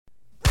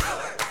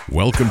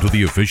Welcome to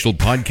the official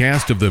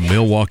podcast of the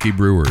Milwaukee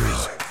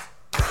Brewers.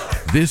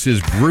 This is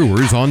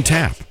Brewers on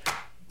Tap.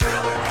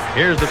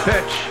 Here's the pitch.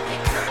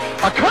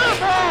 A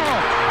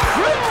curveball!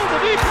 Drilled to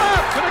deep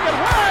left. Gonna get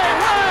way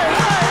out of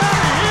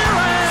here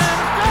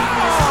and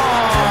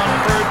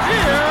gone for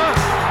dear.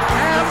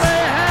 And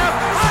they have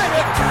tied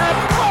it at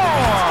 4.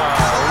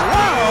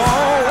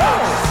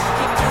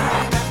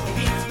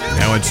 Wow!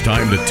 Now it's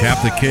time to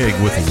tap the keg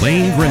with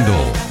Lane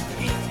Grindle.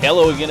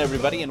 Hello again,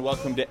 everybody, and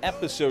welcome to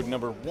episode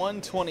number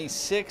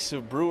 126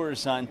 of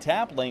Brewers on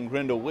Tap. Lane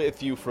Grindle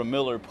with you from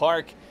Miller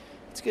Park.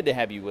 It's good to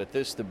have you with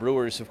us. The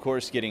Brewers, of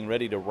course, getting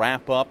ready to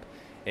wrap up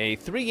a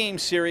 3-game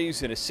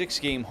series and a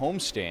 6-game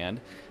homestand.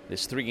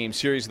 This 3-game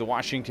series of the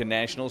Washington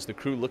Nationals, the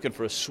Crew looking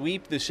for a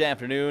sweep this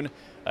afternoon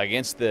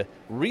against the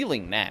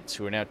reeling Nats,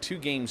 who are now 2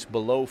 games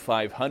below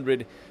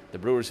 500. The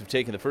Brewers have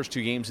taken the first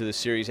 2 games of the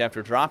series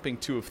after dropping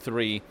 2 of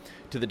 3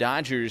 to the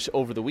Dodgers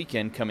over the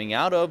weekend, coming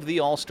out of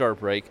the All-Star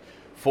break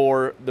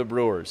for the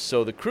Brewers.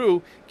 So the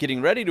Crew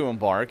getting ready to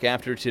embark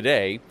after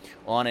today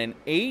on an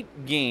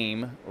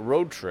 8-game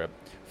road trip.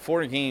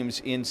 4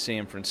 games in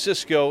San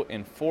Francisco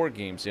and 4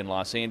 games in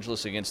Los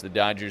Angeles against the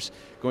Dodgers.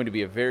 Going to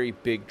be a very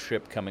big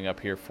trip coming up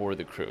here for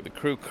the Crew. The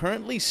Crew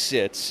currently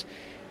sits,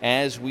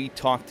 as we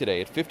talk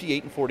today, at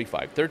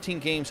 58-45. 13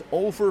 games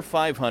over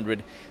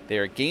 500. They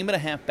are a game and a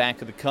half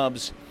back of the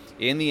Cubs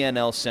in the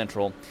NL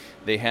Central.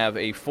 They have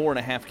a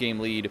 4.5-game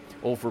lead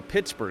over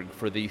Pittsburgh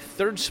for the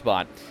 3rd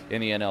spot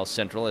in the NL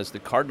Central, as the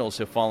Cardinals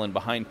have fallen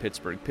behind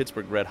Pittsburgh.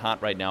 Pittsburgh red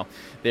hot right now.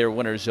 They are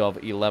winners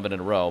of 11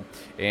 in a row.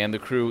 And the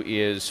Crew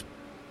is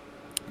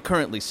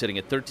currently sitting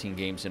at 13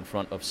 games in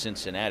front of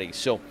Cincinnati.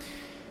 So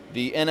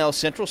the NL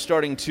Central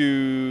starting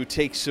to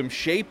take some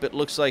shape. It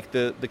looks like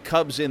the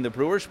Cubs and the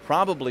Brewers,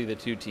 probably the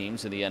 2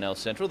 teams in the NL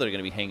Central that are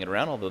going to be hanging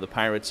around, although the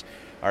Pirates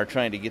are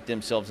trying to get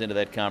themselves into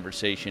that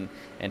conversation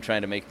and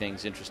trying to make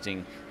things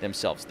interesting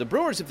themselves. The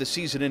Brewers, if the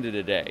season ended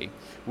today,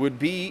 would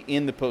be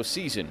in the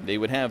postseason. They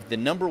would have the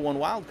number 1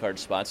 wild card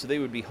spot, so they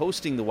would be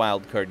hosting the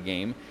wild card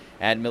game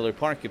at Miller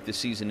Park if the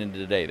season ended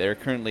today. They're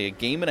currently a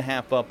game and a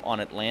half up on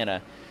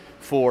Atlanta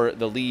for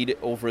the lead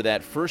over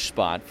that first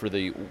spot, for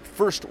the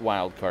first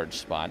wild card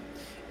spot,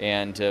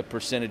 and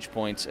percentage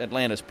points.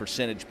 Atlanta's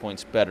percentage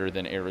points better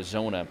than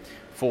Arizona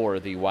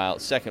for the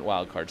second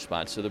wild card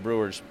spot. So the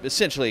Brewers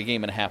essentially a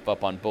game and a half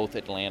up on both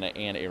Atlanta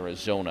and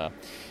Arizona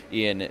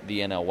in the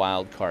NL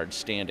wild card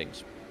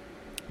standings.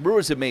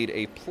 Brewers have made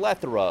a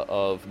plethora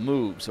of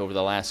moves over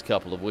the last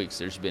couple of weeks.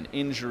 There's been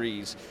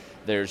injuries,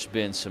 there's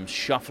been some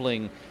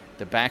shuffling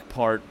the back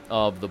part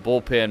of the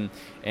bullpen,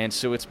 and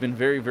so it's been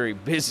very, very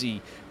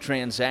busy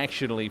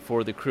transactionally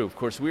for the Crew. Of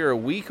course, we are a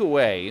week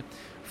away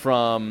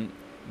from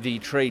the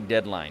trade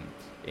deadline,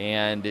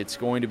 and it's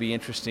going to be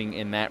interesting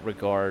in that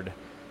regard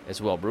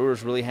as well.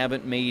 Brewers really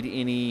haven't made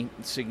any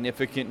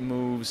significant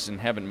moves and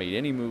haven't made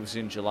any moves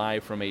in July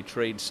from a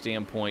trade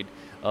standpoint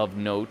of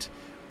note,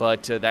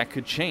 but that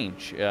could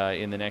change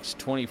in the next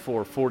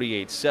 24,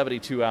 48,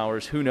 72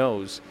 hours. Who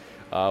knows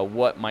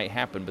what might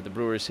happen, but the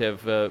Brewers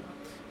have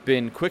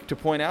been quick to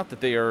point out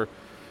that they are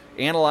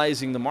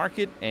analyzing the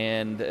market,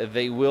 and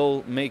they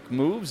will make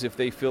moves if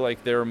they feel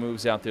like there are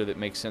moves out there that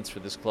make sense for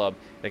this club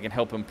that can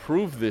help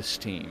improve this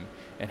team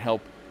and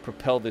help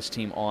propel this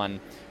team on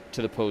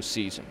to the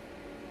postseason.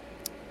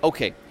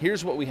 Okay,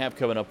 here's what we have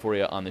coming up for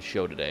you on the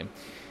show today.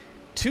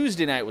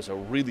 Tuesday night was a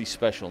really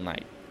special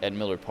night at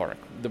Miller Park.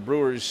 The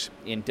Brewers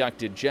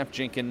inducted Jeff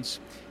Jenkins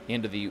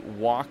into the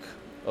Walk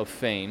of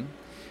Fame,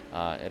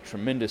 a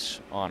tremendous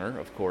honor,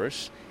 of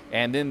course.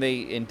 And then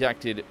they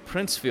inducted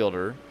Prince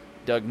fielder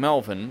Doug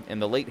Melvin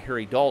and the late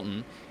Harry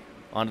Dalton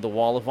onto the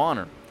Wall of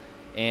Honor.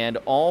 And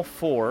all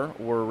 4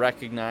 were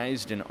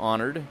recognized and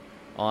honored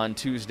on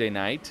Tuesday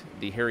night.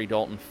 The Harry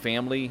Dalton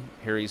family,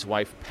 Harry's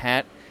wife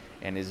Pat,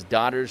 and his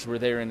daughters were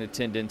there in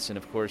attendance. And,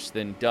 of course,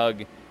 then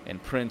Doug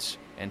and Prince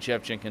and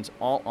Jeff Jenkins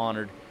all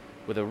honored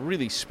with a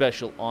really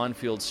special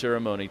on-field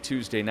ceremony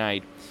Tuesday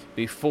night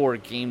before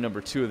game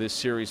number 2 of this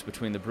series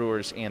between the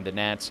Brewers and the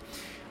Nats.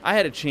 I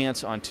had a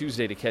chance on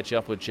Tuesday to catch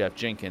up with Jeff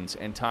Jenkins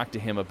and talk to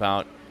him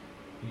about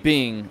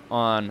being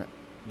on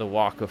the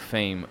Walk of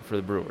Fame for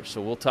the Brewers. So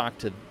we'll talk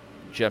to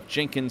Jeff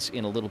Jenkins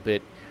in a little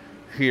bit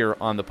here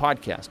on the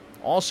podcast.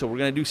 Also, we're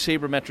going to do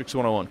Sabermetrics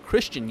 101.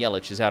 Christian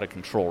Yelich is out of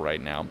control right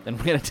now, and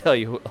we're going to tell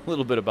you a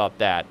little bit about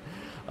that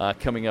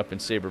coming up in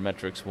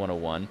Sabermetrics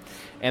 101.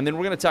 And then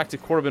we're going to talk to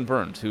Corbin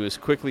Burnes, who is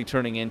quickly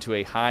turning into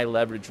a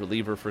high-leverage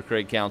reliever for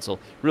Craig Counsell.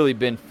 Really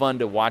been fun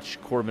to watch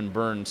Corbin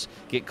Burnes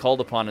get called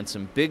upon in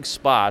some big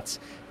spots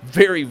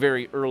very,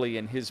 very early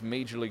in his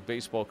Major League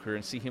Baseball career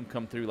and see him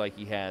come through like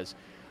he has.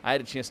 I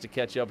had a chance to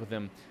catch up with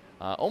him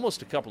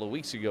almost a couple of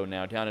weeks ago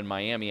now down in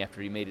Miami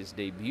after he made his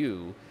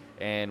debut,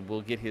 and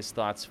we'll get his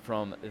thoughts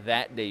from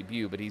that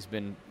debut, but he's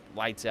been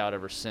lights out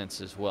ever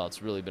since as well.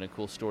 It's really been a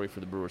cool story for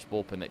the Brewers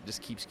bullpen that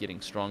just keeps getting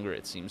stronger,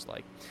 it seems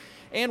like.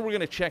 And we're going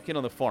to check in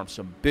on the farm.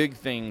 Some big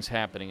things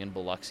happening in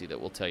Biloxi that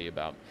we'll tell you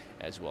about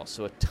as well.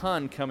 So a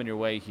ton coming your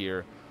way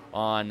here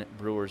on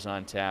Brewers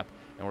on Tap,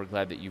 and we're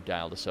glad that you've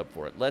dialed us up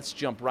for it. Let's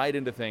jump right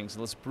into things,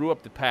 and let's brew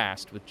up the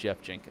past with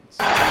Jeff Jenkins.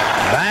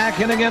 Back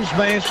in against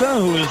Mesa,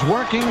 who is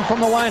working from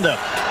the windup.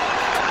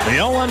 The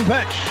 0-1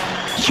 pitch.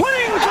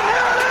 Swings, and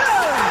there it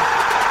is!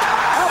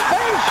 A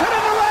base hit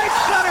in the right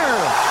center.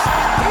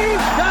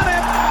 He's done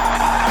it.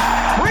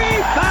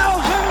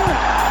 3,000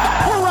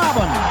 for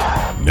Robin.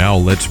 Now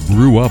let's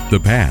brew up the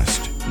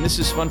past. And this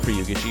is fun for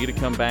you because you get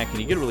to come back and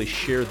you get to really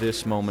share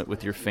this moment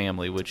with your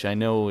family, which I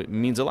know it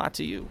means a lot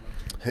to you.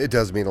 It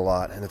does mean a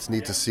lot, and it's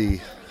neat to see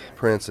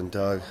Prince and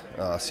Doug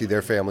see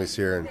their families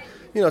here, and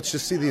it's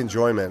just see the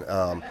enjoyment.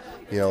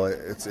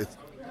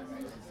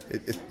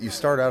 You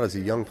start out as a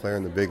young player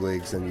in the big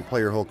leagues, and you play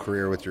your whole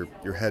career with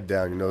your head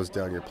down, your nose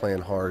down, you're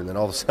playing hard, and then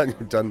all of a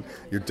sudden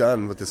you're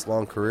done with this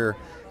long career,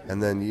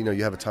 and then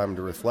you have a time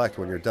to reflect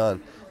when you're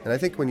done. And I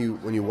think when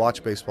you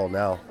watch baseball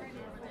now,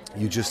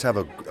 you just have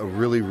a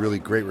really, really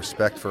great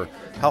respect for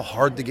how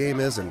hard the game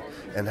is and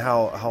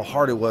how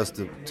hard it was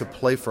to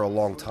play for a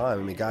long time.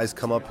 I mean, guys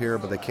come up here,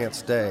 but they can't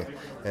stay.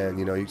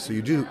 And, so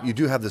you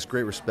do have this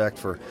great respect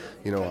for,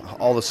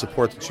 all the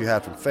support that you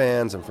had from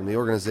fans and from the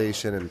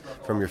organization and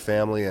from your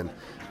family. And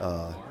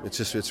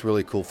it's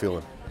really cool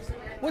feeling.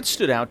 What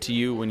stood out to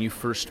you when you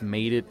first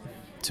made it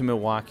to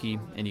Milwaukee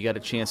and you got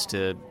a chance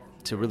to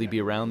really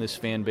be around this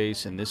fan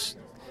base and this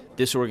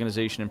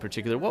organization in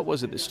particular? What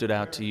was it that stood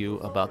out to you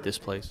about this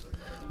place?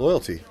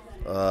 Loyalty.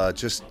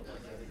 Just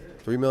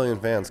 3 million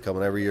fans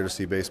coming every year to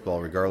see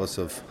baseball, regardless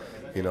of,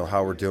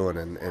 how we're doing.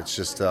 And it's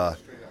just,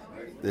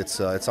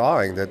 it's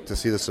awing to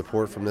see the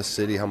support from this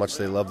city, how much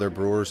they love their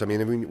Brewers. I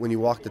mean, when you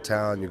walk to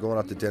town, you're going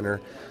out to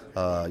dinner,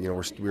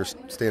 we're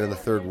staying in the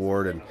 3rd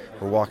Ward, and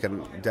we're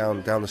walking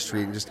down the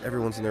street, and just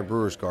everyone's in their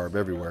Brewers garb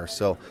everywhere.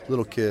 So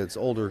little kids,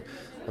 older,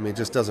 it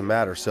just doesn't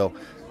matter. So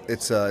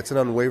it's an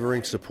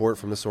unwavering support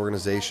from this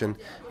organization,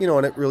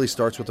 and it really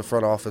starts with the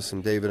front office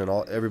and David and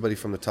everybody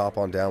from the top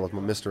on down with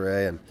Mr.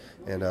 A,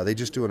 and they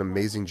just do an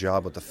amazing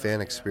job with the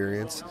fan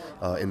experience,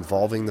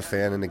 involving the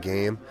fan in the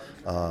game.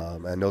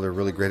 I know they're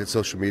really great at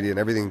social media and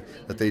everything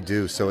that they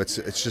do, so it's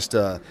just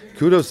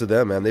kudos to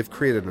them, man. They've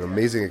created an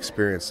amazing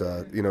experience,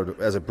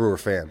 as a Brewer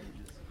fan.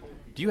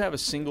 Do you have a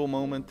single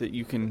moment that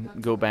you can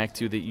go back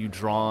to that you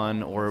draw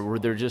on, or were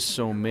there just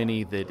so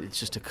many that it's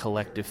just a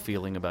collective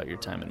feeling about your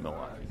time in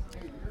Milwaukee?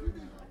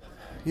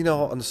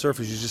 On the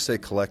surface, you just say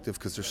collective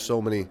because there's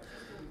so many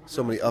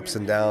ups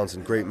and downs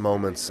and great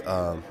moments,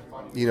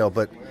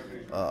 but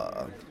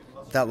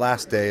that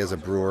last day as a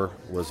Brewer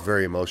was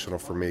very emotional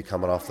for me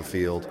coming off the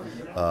field.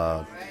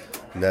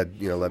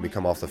 Ned, let me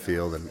come off the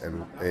field,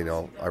 and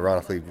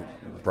ironically,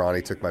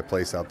 Bronny took my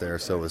place out there,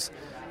 so it was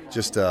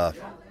just, that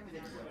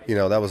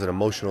was an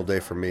emotional day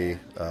for me.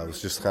 It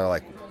was just kind of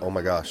like, oh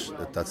my gosh,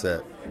 that's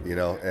it,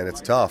 and it's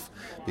tough.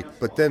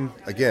 But then,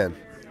 again,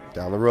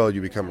 down the road,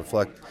 you become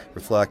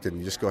reflect, and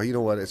you just go, you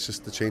know what, it's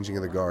just the changing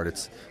of the guard.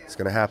 It's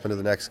going to happen to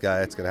the next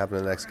guy. It's going to happen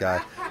to the next guy.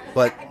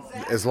 But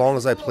as long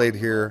as I played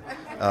here,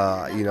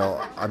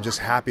 I'm just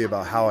happy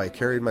about how I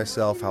carried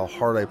myself, how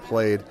hard I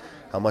played,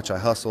 how much I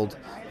hustled,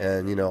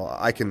 and,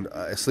 I can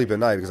sleep at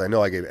night because I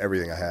know I gave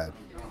everything I had.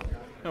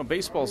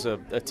 Baseball's a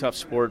tough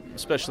sport,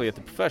 especially at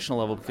the professional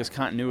level, because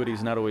continuity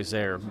is not always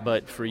there.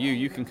 But for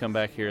you can come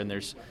back here, and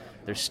there's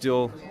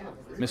still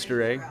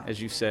Mr. A,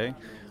 as you say.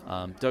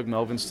 Doug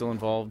Melvin's still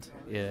involved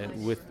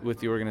with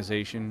the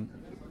organization.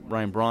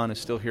 Ryan Braun is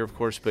still here, of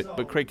course,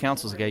 but Craig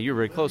Counsell's a guy you're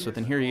very close with,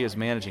 and here he is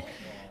managing.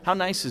 How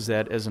nice is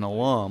that as an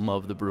alum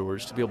of the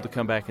Brewers to be able to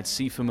come back and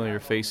see familiar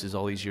faces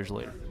all these years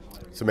later?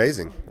 It's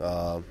amazing.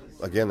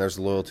 Again, there's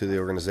loyalty to the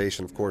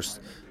organization. Of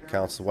course,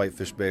 Counts the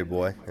Whitefish Bay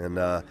boy, and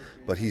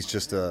but he's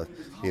just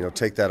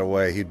take that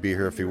away. He'd be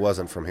here if he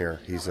wasn't from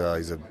here. He's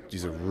a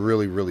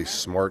really, really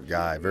smart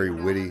guy, very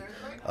witty.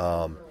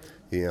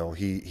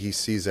 He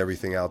sees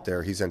everything out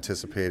there. He's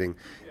anticipating.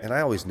 And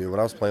I always knew when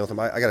I was playing with him,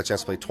 I got a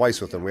chance to play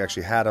twice with him. We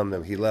actually had him,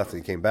 then he left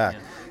and he came back.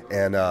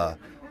 And,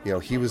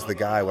 he was the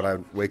guy when I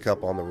would wake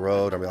up on the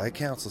road, I'd be like,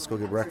 hey, Counts, let's go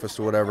get breakfast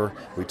or whatever.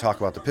 We'd talk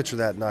about the pitcher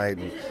that night.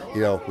 And,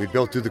 we'd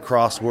built through the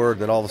crossword.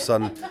 And then all of a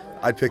sudden,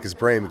 I'd pick his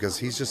brain because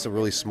he's just a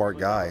really smart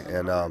guy.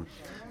 And,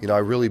 I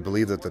really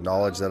believe that the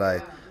knowledge that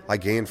I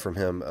gained from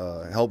him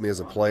helped me as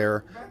a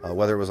player,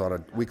 whether it was on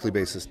a weekly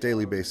basis,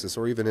 daily basis,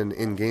 or even an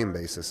in-game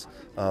basis.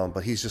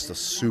 But he's just a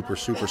super,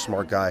 super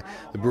smart guy.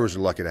 The Brewers are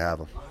lucky to have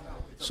him.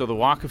 So the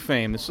Walk of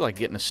Fame, this is like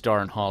getting a star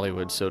in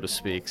Hollywood, so to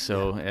speak.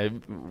 So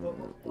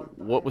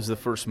what was the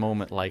first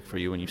moment like for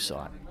you when you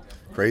saw it?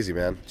 Crazy,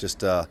 man.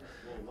 Just I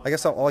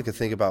guess all I could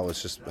think about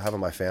was just having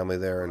my family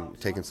there and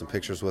taking some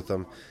pictures with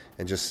them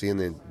and just seeing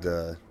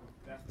the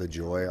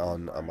joy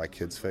on my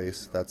kid's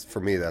face. For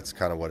me, that's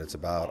kind of what it's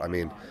about. I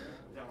mean,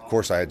 of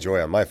course I had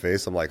joy on my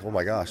face. I'm like, oh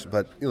my gosh.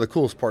 But the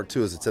coolest part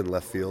too is it's in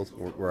left field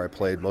where I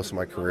played most of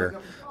my career,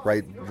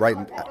 right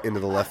into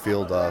the left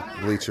field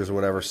bleachers or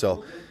whatever.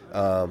 So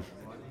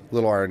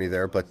little irony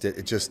there, but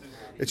it's just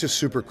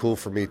super cool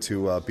for me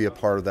to be a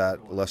part of that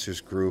illustrious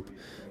group.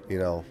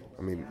 I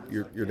mean,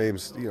 your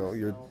name's,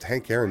 your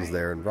Hank Aaron's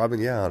there and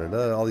Robin Yount and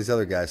all these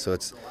other guys. So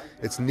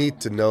it's neat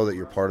to know that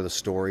you're part of the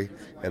story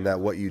and that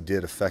what you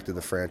did affected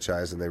the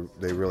franchise, and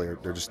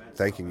they're just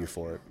thanking you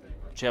for it.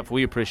 Jeff,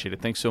 we appreciate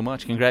it. Thanks so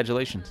much.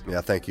 Congratulations.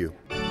 Yeah, thank you.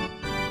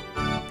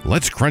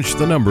 Let's crunch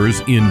the numbers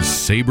in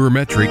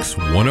Sabermetrics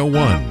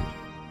 101.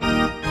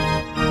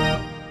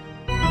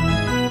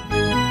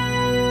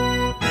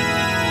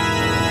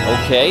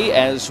 Okay,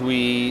 as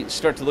we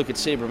start to look at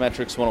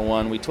Sabermetrics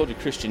 101, we told you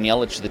Christian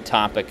Yelich the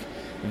topic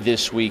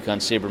this week on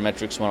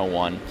Sabermetrics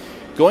 101.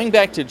 Going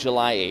back to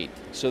July 8th,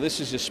 so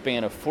this is a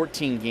span of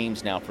 14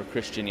 games now for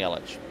Christian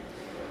Yelich.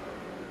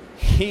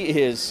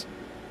 He is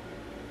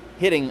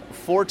hitting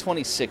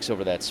 .426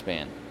 over that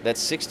span.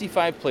 That's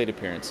 65 plate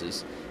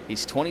appearances.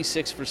 He's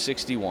 26 for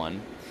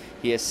 61.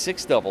 He has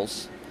 6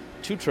 doubles,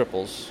 2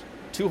 triples,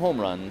 2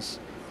 home runs.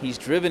 He's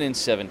driven in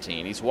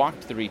 17. He's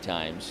walked 3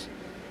 times.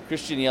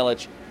 Christian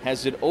Yelich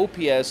has an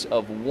OPS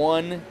of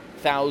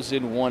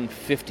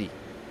 1,150.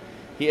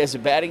 He has a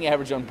batting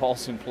average on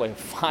balls in play of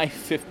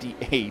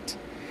 .558.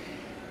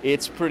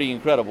 It's pretty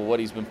incredible what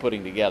he's been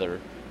putting together.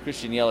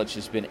 Christian Yelich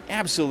has been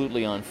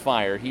absolutely on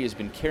fire. He has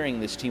been carrying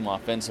this team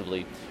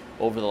offensively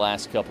over the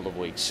last couple of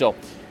weeks. So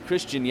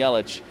Christian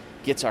Yelich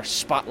gets our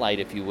spotlight,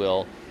 if you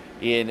will,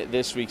 in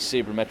this week's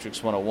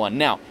Sabermetrics 101.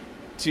 Now,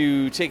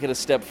 to take it a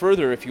step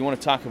further, if you want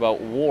to talk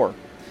about WAR,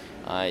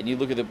 and you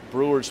look at the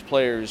Brewers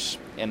players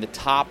and the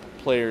top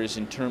players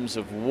in terms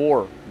of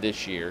WAR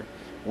this year,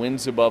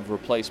 wins above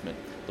replacement.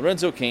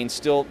 Lorenzo Cain,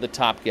 still the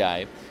top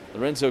guy.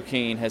 Lorenzo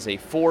Cain has a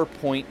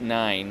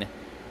 4.9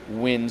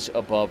 wins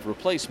above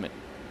replacement.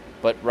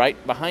 But right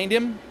behind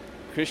him,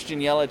 Christian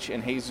Yelich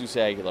and Jesus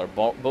Aguilar,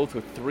 both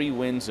with 3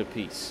 wins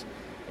apiece.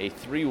 A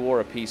 3 WAR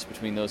apiece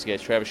between those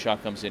guys. Travis Shaw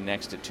comes in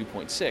next at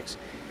 2.6.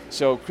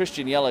 So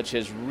Christian Yelich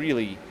has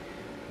really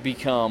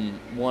become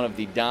one of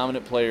the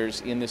dominant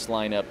players in this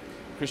lineup.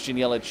 Christian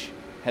Yelich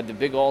had the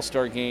big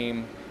all-star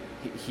game.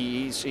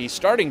 He's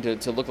starting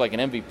to look like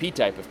an MVP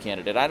type of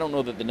candidate. I don't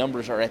know that the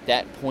numbers are at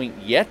that point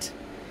yet,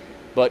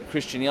 but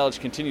Christian Yelich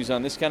continues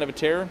on this kind of a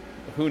tear.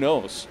 Who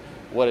knows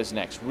what is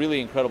next? Really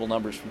incredible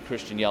numbers from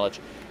Christian Yelich.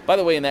 By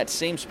the way, in that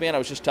same span I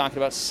was just talking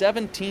about,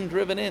 17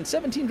 driven in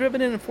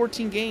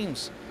 14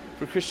 games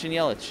for Christian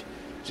Yelich.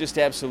 Just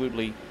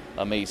absolutely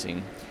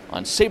amazing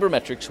on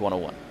Sabermetrics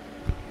 101.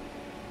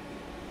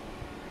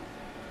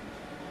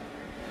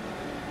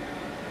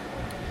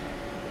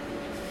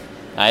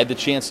 I had the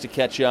chance to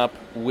catch up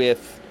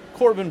with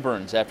Corbin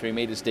Burnes after he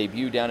made his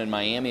debut down in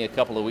Miami a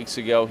couple of weeks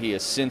ago. He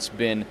has since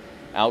been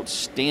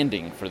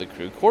outstanding for the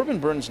Crew. Corbin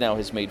Burnes now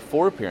has made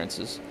 4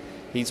 appearances.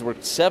 He's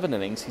worked 7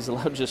 innings. He's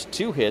allowed just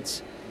 2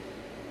 hits.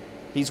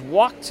 He's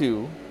walked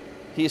 2.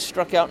 He has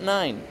struck out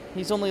 9.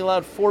 He's only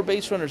allowed 4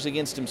 base runners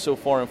against him so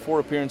far in 4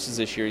 appearances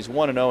this year. He's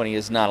 1-0, and he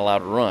is not allowed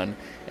to run,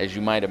 as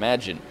you might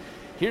imagine.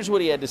 Here's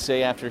what he had to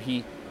say after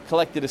he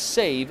collected a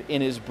save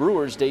in his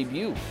Brewers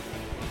debut.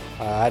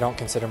 I don't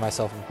consider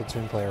myself a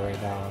platoon player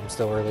right now. I'm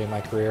still early in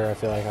my career. I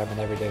feel like I'm an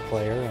everyday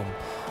player. And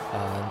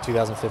in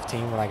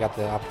 2015, when I got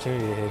the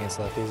opportunity to hit against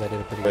lefties, I did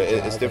a pretty good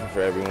job. It's different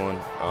for everyone.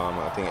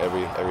 I think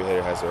every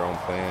hitter has their own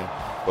plan.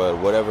 But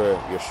whatever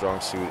your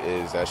strong suit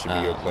is, that should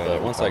be your plan.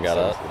 But once I got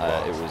up,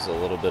 it was a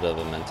little bit of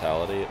a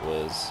mentality.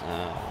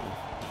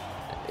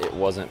 It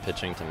wasn't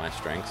pitching to my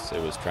strengths.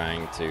 It was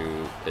trying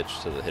to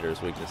pitch to the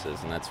hitter's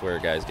weaknesses. And that's where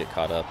guys get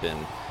caught up in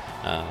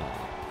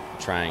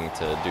trying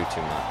to do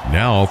too much.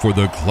 Now for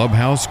the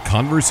clubhouse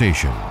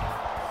conversation.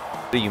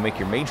 You make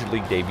your major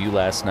league debut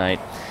last night.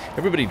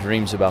 Everybody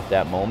dreams about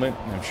that moment.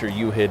 I'm sure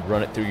you had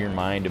run it through your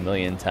mind a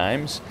million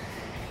times.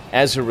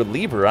 As a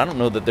reliever, I don't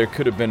know that there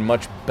could have been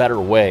much better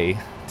way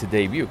to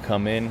debut.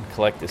 Come in,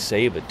 collect a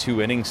save, a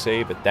 2-inning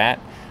save at that.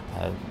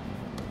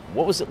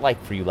 What was it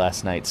like for you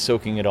last night,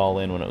 soaking it all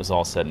in when it was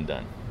all said and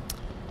done?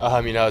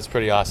 It's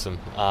pretty awesome.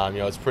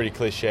 It's pretty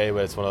cliche,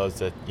 but it's one of those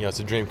that,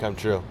 it's a dream come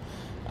true.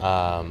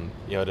 To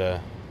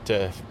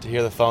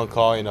hear the phone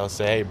call,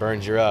 say, hey,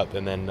 Burnes, you're up,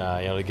 and then,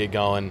 to get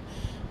going,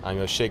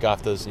 shake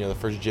off those, the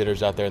first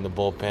jitters out there in the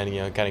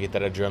bullpen, kind of get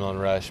that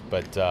adrenaline rush.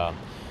 But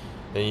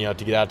then,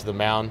 to get out to the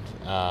mound,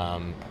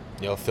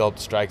 fill up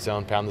the strike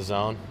zone, pound the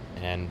zone,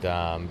 and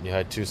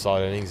had 2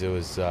 solid innings. It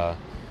was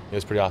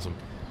pretty awesome.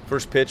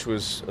 First pitch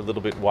was a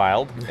little bit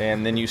wild,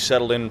 and then you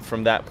settled in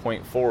from that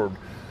point forward.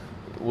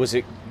 Was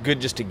it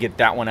good just to get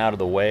that one out of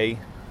the way?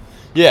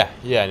 Yeah.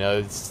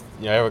 It's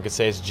everyone could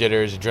say it's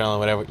jitters,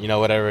 adrenaline,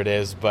 whatever it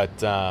is.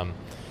 But I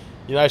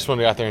just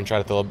wanted to go out there and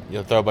try to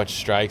throw a bunch of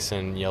strikes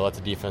and let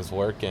the defense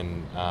work.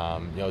 And I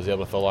was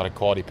able to throw a lot of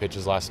quality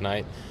pitches last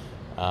night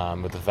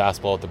with the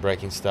fastball, with the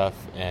breaking stuff.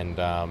 And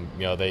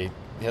they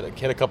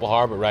hit a couple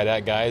hard, but right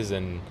at guys,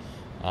 and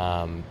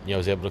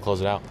was able to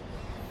close it out.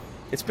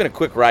 It's been a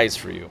quick rise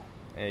for you.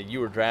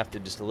 You were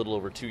drafted just a little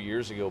over 2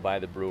 years ago by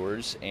the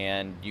Brewers,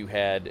 and you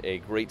had a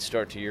great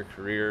start to your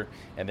career,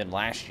 and then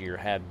last year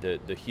had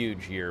the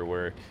huge year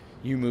where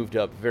you moved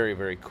up very,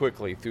 very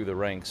quickly through the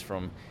ranks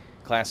from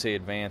Class A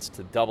advanced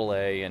to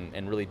Double-A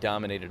and really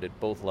dominated at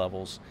both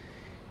levels.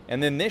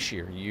 And then this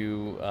year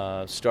you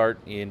start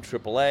in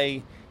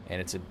Triple-A, and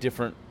it's a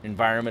different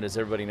environment, as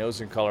everybody knows,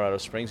 in Colorado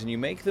Springs, and you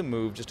make the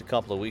move just a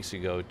couple of weeks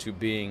ago to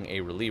being a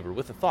reliever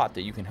with the thought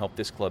that you can help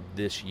this club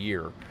this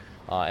year.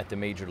 at the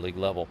major league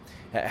level.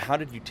 How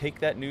did you take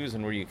that news,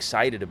 and were you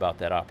excited about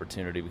that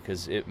opportunity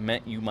because it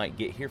meant you might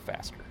get here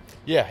faster?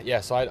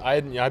 Yeah. So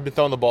I'd been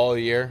throwing the ball all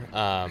year.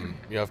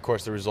 Of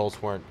course the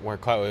results weren't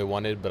quite what I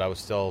wanted, but I was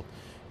still,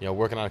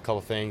 working on a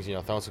couple things.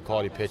 Throwing some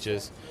quality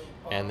pitches.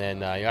 And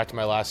then after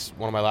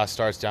one of my last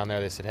starts down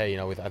there, they said, hey,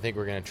 I think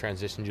we're going to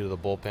transition you to the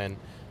bullpen.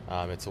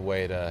 It's a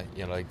way to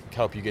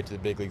help you get to the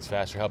big leagues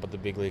faster, help at the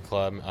big league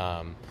club.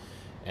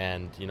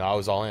 And I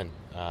was all in.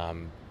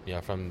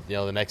 From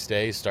the next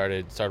day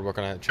started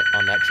working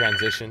on that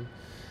transition,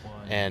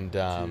 and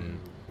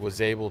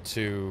was able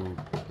to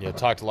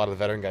talk to a lot of the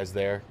veteran guys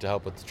there to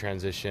help with the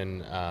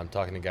transition.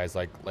 Talking to guys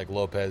like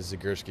Lopez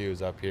Zagurski,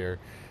 who's up here.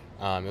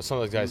 Some of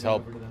those guys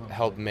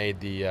helped made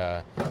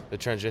the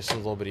transition a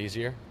little bit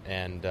easier,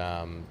 and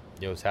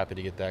was happy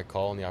to get that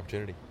call and the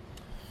opportunity.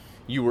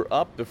 You were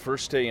up the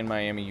first day in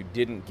Miami, you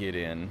didn't get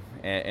in,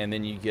 and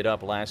then you get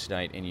up last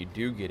night and you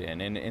do get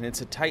in, and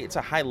it's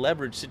a high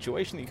leverage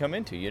situation that you come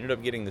into. You ended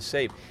up getting the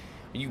save.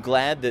 Are you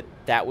glad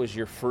that was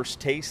your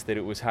first taste, that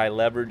it was high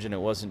leverage and it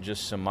wasn't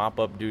just some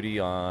mop-up duty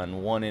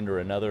on one end or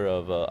another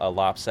of a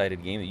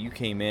lopsided game, that you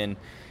came in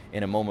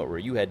a moment where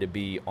you had to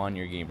be on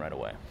your game right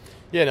away?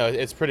 Yeah, no,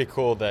 it's pretty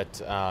cool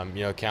that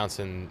Counts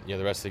and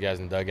the rest of the guys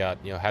in the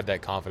dugout had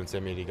that confidence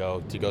in me to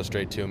go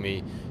straight to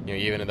me,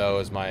 even though it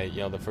was my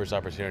the first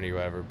opportunity or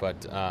whatever.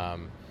 But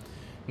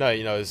no,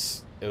 it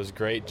was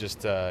great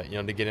just to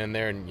get in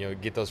there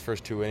and get those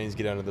first 2 innings,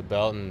 get under the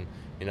belt, and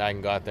I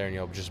can go out there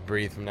and just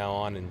breathe from now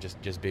on and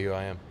just be who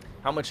I am.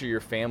 How much of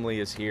your family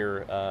is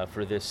here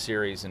for this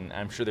series? And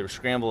I'm sure they were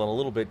scrambling a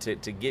little bit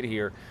to get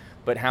here,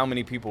 but how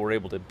many people were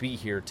able to be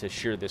here to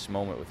share this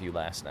moment with you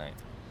last night?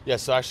 Yeah,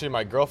 so actually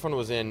my girlfriend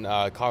was in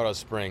Colorado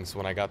Springs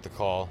when I got the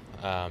call,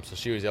 so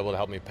she was able to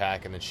help me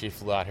pack, and then she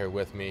flew out here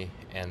with me,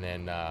 and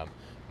then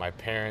my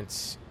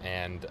parents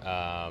and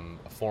a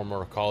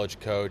former college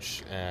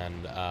coach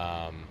and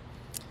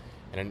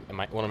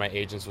one of my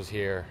agents was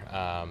here,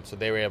 so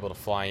they were able to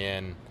fly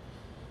in.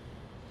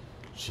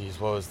 Jeez,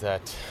 what was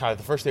that?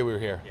 The first day we were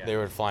here, they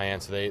were to fly in,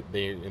 so they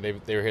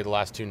were here the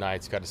last 2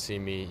 nights, got to see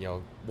me,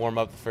 warm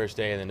up the first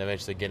day, and then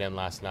eventually get in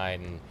last night,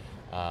 and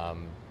I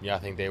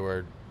think they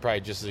were probably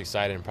just as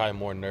excited and probably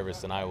more nervous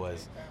than I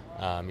was.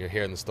 You're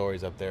hearing the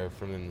stories up there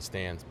from in the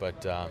stands,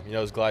 but I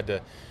was glad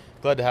to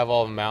have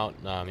all of them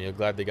out.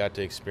 Glad they got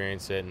to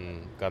experience it,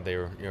 and glad they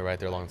were right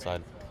there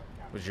alongside.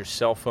 Was your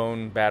cell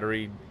phone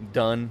battery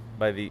done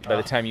by the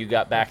time you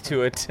got back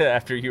to it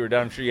after you were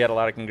done? I'm sure you had a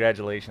lot of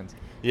congratulations.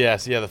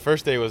 Yes, the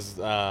first day was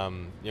when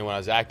I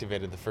was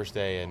activated the first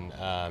day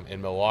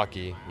in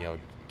Milwaukee,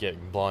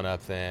 getting blown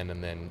up then,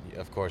 and then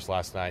of course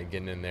last night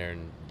getting in there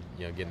and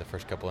getting the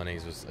first couple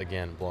innings was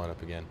again blowing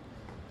up again.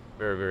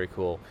 Very, very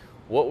cool.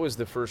 What was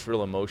the first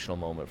real emotional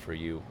moment for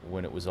you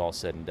when it was all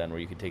said and done, where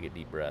you could take a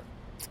deep breath?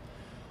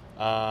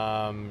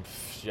 I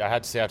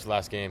had to say after the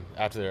last game,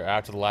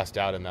 after the last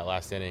out in that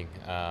last inning,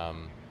 to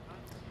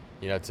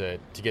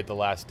get the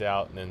last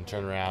out and then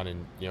turn around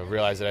and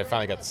realize that I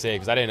finally got the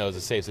save, because I didn't know it was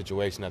a save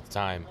situation at the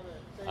time.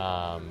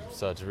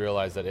 So to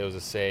realize that it was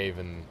a save,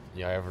 and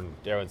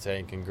everyone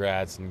saying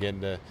congrats and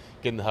getting to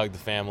hug the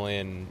family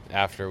and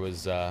after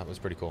was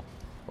pretty cool.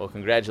 Well,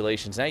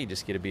 congratulations. Now you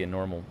just get to be a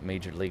normal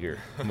major leaguer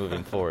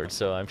moving forward.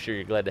 So I'm sure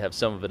you're glad to have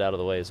some of it out of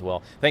the way as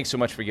well. Thanks so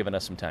much for giving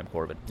us some time,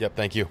 Corbin. Yep,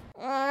 thank you.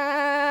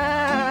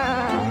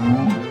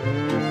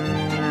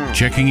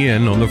 Checking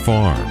in on the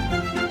farm.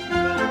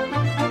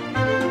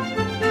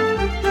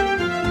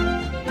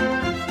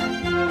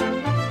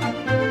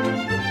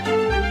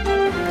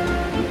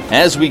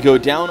 As we go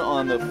down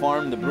on the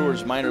farm, the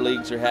Brewers minor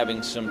leagues are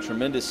having some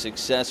tremendous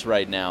success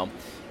right now.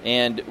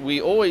 And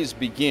we always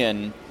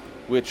begin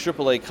with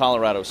AAA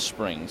Colorado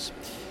Springs.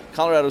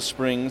 Colorado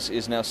Springs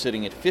is now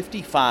sitting at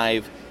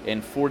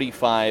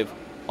 55-45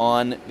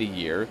 on the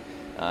year.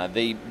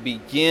 They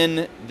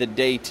begin the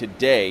day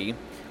today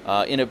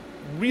in a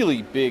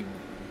really big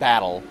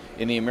battle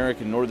in the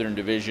American Northern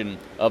Division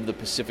of the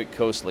Pacific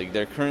Coast League.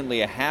 They're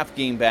currently a half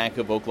game back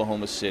of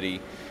Oklahoma City,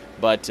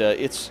 but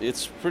it's a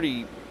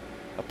pretty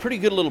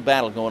good little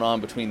battle going on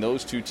between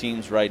those two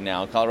teams right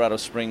now. Colorado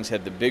Springs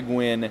had the big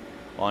win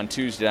on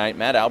Tuesday night.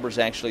 Matt Albers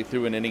actually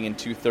threw an inning and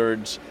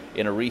 2/3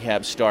 in a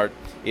rehab start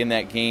in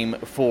that game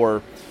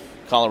for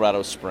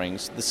Colorado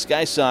Springs. The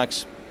Sky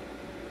Sox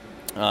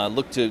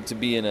look to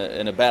be in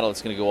a battle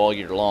that's going to go all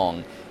year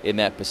long in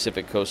that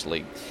Pacific Coast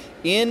League.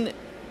 In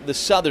the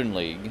Southern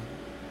League,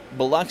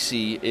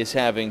 Biloxi is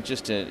having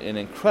just an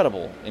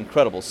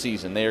incredible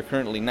season. They are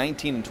currently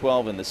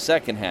 19-12 in the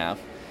second half.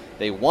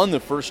 They won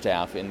the first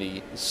half in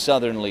the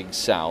Southern League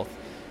South.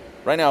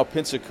 Right now,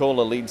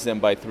 Pensacola leads them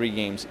by 3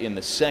 games in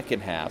the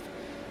second half.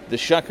 The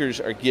Shuckers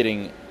are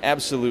getting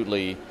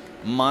absolutely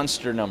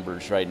monster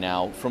numbers right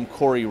now from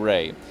Corey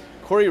Ray.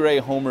 Corey Ray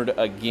homered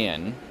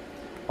again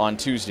on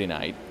Tuesday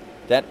night.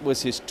 That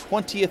was his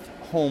 20th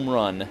home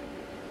run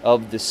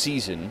of the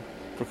season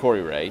for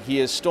Corey Ray. He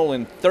has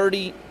stolen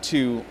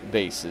 32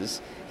 bases.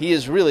 He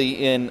is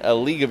really in a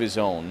league of his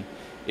own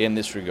in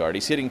this regard.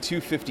 He's hitting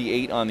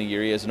 .258 on the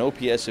year. He has an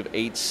OPS of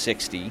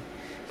 .860.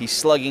 He's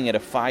slugging at a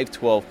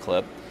 .512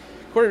 clip.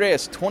 Corey Ray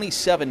has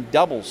 27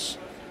 doubles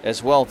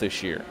as well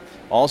this year.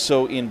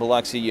 Also in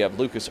Biloxi, you have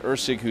Lucas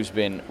Ursig, who's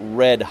been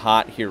red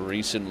hot here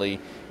recently.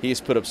 He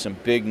has put up some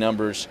big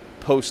numbers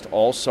post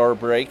All-Star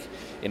break.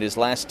 In his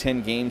last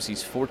 10 games,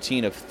 he's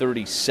 14 of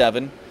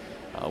 37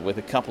 with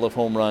a couple of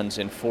home runs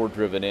and 4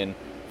 driven in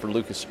for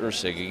Lucas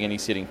Ursig. Again,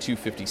 he's hitting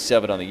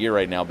 .257 on the year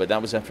right now, but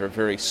that was after a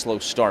very slow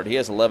start. He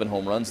has 11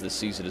 home runs this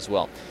season as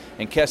well.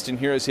 And Keston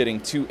here is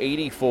hitting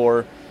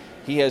 .284.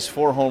 He has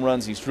 4 home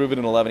runs. He's driven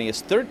in 11. He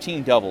has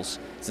 13 doubles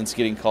since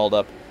getting called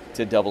up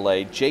to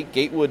Double-A. Jake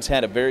Gatewood's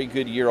had a very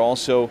good year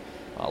also.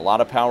 A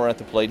lot of power at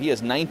the plate. He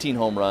has 19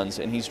 home runs,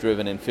 and he's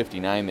driven in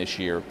 59 this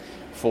year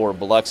for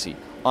Biloxi.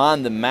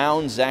 On the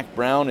mound, Zach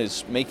Brown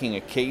is making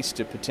a case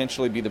to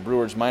potentially be the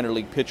Brewers' minor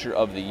league pitcher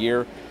of the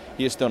year.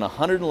 He has thrown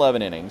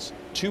 111 innings,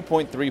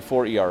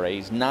 2.34 ERA.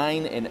 He's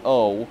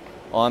 9-0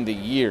 on the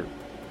year.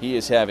 He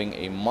is having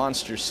a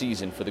monster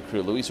season for the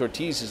Crew. Luis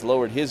Ortiz has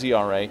lowered his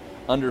ERA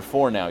under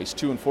 4 now. He's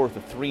 2-4 with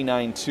a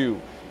 3.92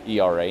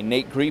 ERA.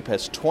 Nate Griep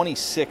has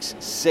 26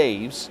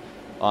 saves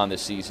on the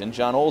season.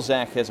 John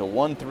Olzak has a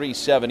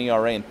 1.37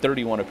 ERA in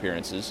 31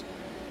 appearances.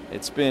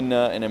 It's been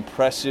an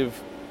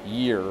impressive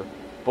year,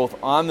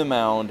 both on the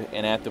mound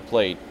and at the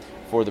plate,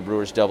 for the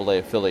Brewers' Double-A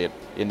affiliate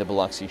in the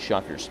Biloxi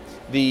Shuckers.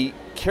 The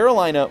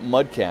Carolina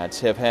Mudcats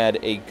have had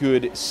a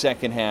good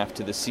second half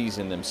to the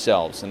season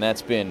themselves, and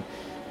that's been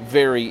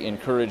very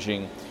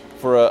encouraging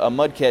for a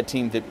Mudcat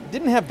team that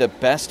didn't have the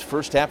best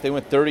first half. They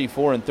went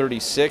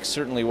 34-36.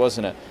 Certainly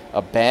wasn't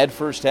a bad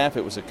first half.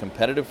 It was a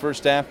competitive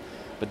first half.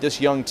 But this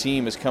young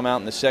team has come out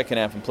in the second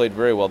half and played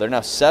very well. They're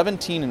now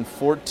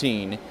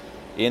 17-14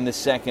 in the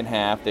second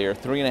half. They are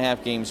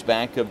 3.5 games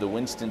back of the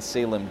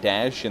Winston-Salem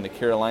Dash in the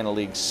Carolina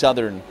League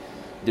Southern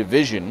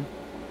Division.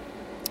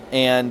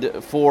 And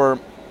for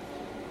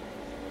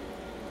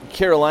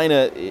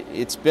Carolina,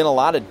 it's been a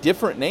lot of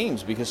different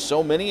names because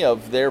so many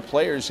of their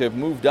players have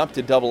moved up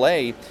to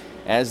Double-A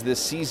as this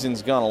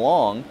season's gone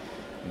along.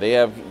 They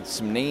have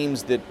some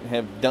names that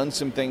have done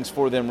some things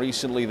for them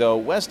recently, though.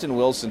 Weston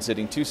Wilson's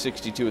hitting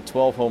 .262 with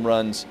 12 home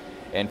runs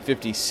and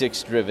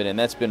 56 driven, and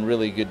that's been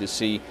really good to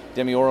see.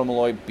 Demioro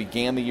Malloy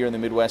began the year in the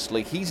Midwest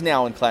League. He's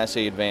now in Class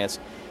A Advanced.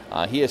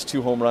 He has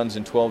 2 home runs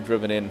and 12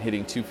 driven in,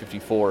 hitting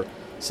 .254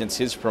 since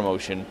his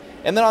promotion.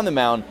 And then on the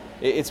mound,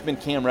 it's been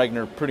Cam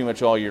Regner pretty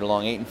much all year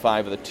long,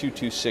 8-5 with a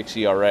 2.26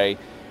 ERA.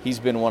 He's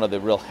been one of the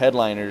real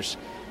headliners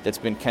that's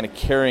been kind of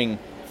carrying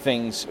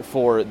things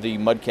for the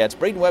Mudcats.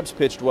 Braden Webb's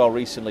pitched well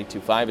recently, too,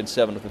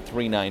 5-7 with a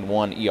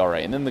 3.91 ERA.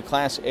 And then the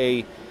Class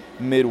A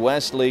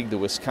Midwest League, the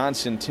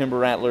Wisconsin Timber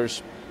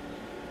Rattlers,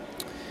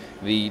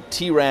 the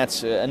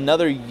T-Rats,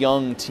 another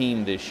young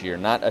team this year.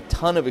 Not a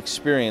ton of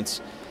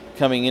experience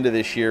coming into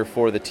this year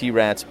for the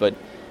T-Rats, but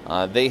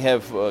they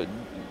have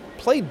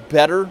played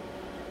better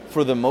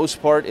for the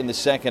most part in the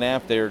second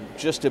half. They're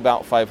just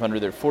about 500.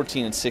 They're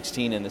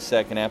 14-16 in the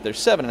second half. They're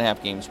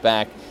 7.5 games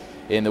back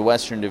in the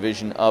Western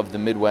Division of the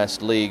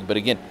Midwest League. But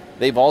again,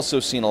 they've also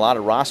seen a lot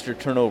of roster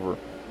turnover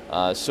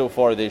so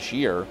far this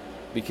year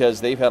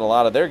because they've had a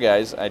lot of their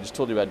guys. I just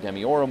told you about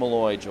Demioro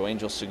Malloy, Joe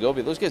Angel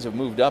Segovia. Those guys have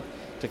moved up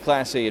to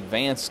Class A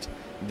Advanced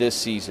this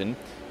season.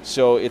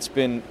 So it's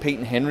been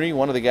Peyton Henry,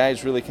 one of the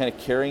guys really kind of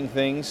carrying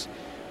things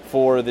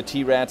for the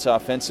T-Rats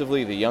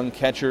offensively, the young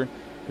catcher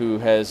who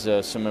has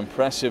some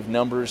impressive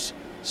numbers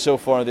so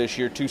far this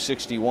year,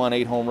 .261,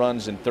 8 home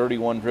runs and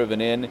 31 driven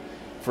in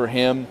for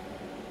him.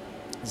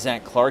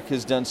 Zach Clark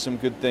has done some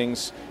good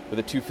things with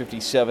a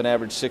 .257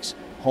 average, 6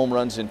 home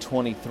runs and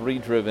 23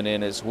 driven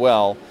in as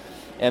well.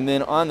 And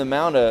then on the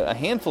mound, a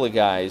handful of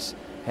guys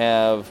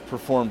have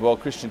performed well.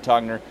 Christian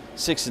Togner,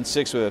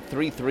 6-6 with a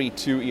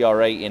 3.32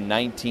 ERA in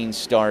 19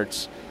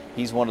 starts.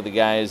 He's one of the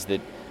guys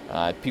that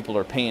people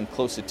are paying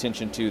close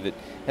attention to that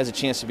has a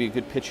chance to be a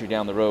good pitcher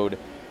down the road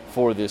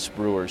for this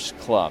Brewers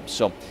club.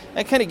 So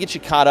that kind of gets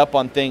you caught up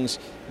on things.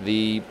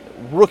 The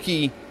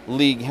Rookie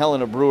League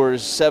Helena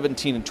Brewers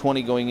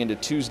 17-20 going into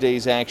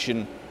Tuesday's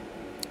action,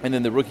 and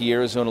then the Rookie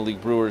Arizona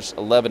League Brewers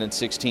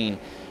 11-16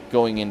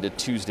 going into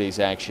Tuesday's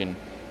action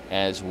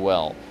as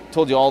well.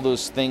 Told you all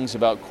those things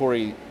about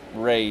Corey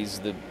Rays,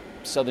 the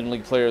Southern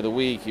League Player of the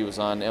Week. He was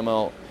on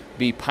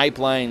MLB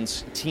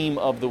Pipeline's Team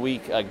of the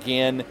Week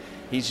again.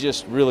 He's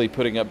just really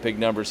putting up big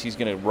numbers. He's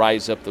going to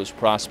rise up those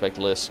prospect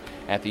lists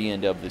at the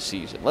end of the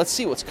season. Let's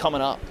see what's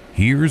coming up.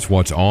 Here's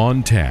what's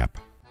on tap.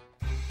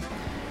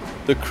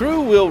 The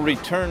Crew will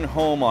return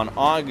home on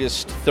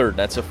August 3rd.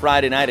 That's a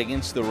Friday night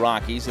against the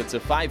Rockies. It's a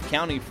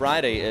 5-county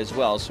Friday as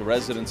well, so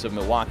residents of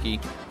Milwaukee,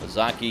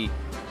 Ozaukee,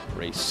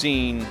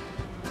 Racine,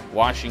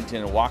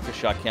 Washington, and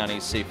Waukesha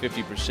counties save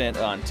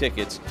 50% on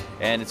tickets.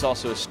 And it's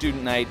also a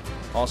student night.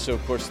 Also,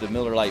 of course, the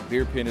Miller Lite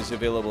Beer Pin is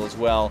available as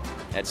well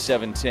at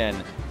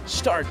 7:10.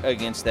 Start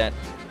against that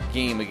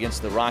game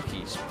against the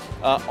Rockies.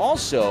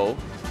 Also,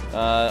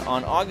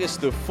 on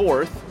August the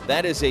 4th,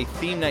 that is a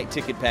theme night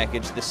ticket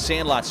package, the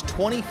Sandlot's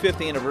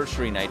 25th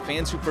anniversary night.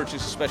 Fans who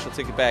purchase a special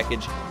ticket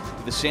package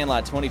for the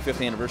Sandlot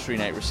 25th anniversary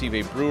night receive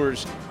a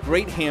Brewers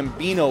Great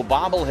Hambino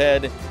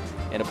bobblehead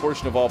and a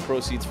portion of all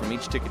proceeds from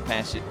each ticket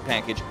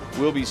package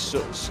will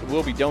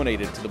be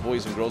donated to the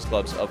Boys and Girls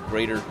Clubs of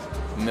Greater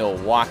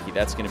Milwaukee.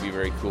 That's going to be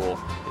very cool.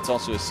 It's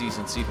also a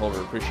season seat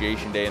holder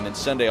appreciation day. And then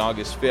Sunday,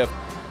 August 5th,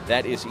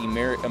 that is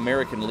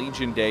American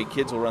Legion Day.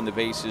 Kids will run the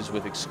bases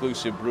with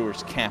exclusive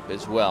Brewers cap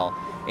as well.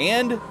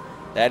 And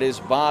that is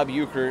Bob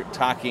Uecker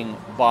talking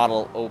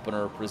bottle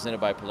opener presented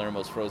by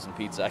Palermo's Frozen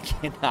Pizza. I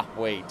cannot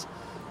wait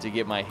to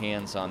get my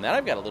hands on that.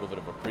 I've got a little bit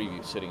of a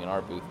preview sitting in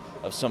our booth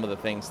of some of the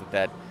things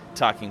that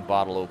talking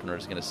bottle opener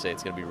is going to say.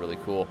 It's going to be really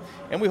cool.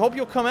 And we hope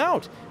you'll come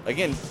out.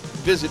 Again,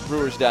 visit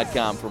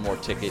Brewers.com for more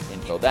ticket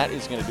info. That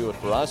is going to do it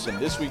for us in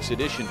this week's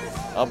edition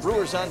of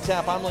Brewers on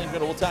Tap. I'm Lane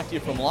Grindle. We'll talk to you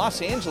from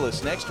Los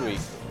Angeles next week,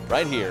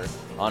 right here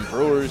on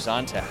Brewers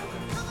on Tap.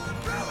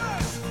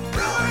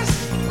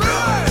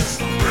 Brewers,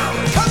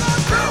 come on!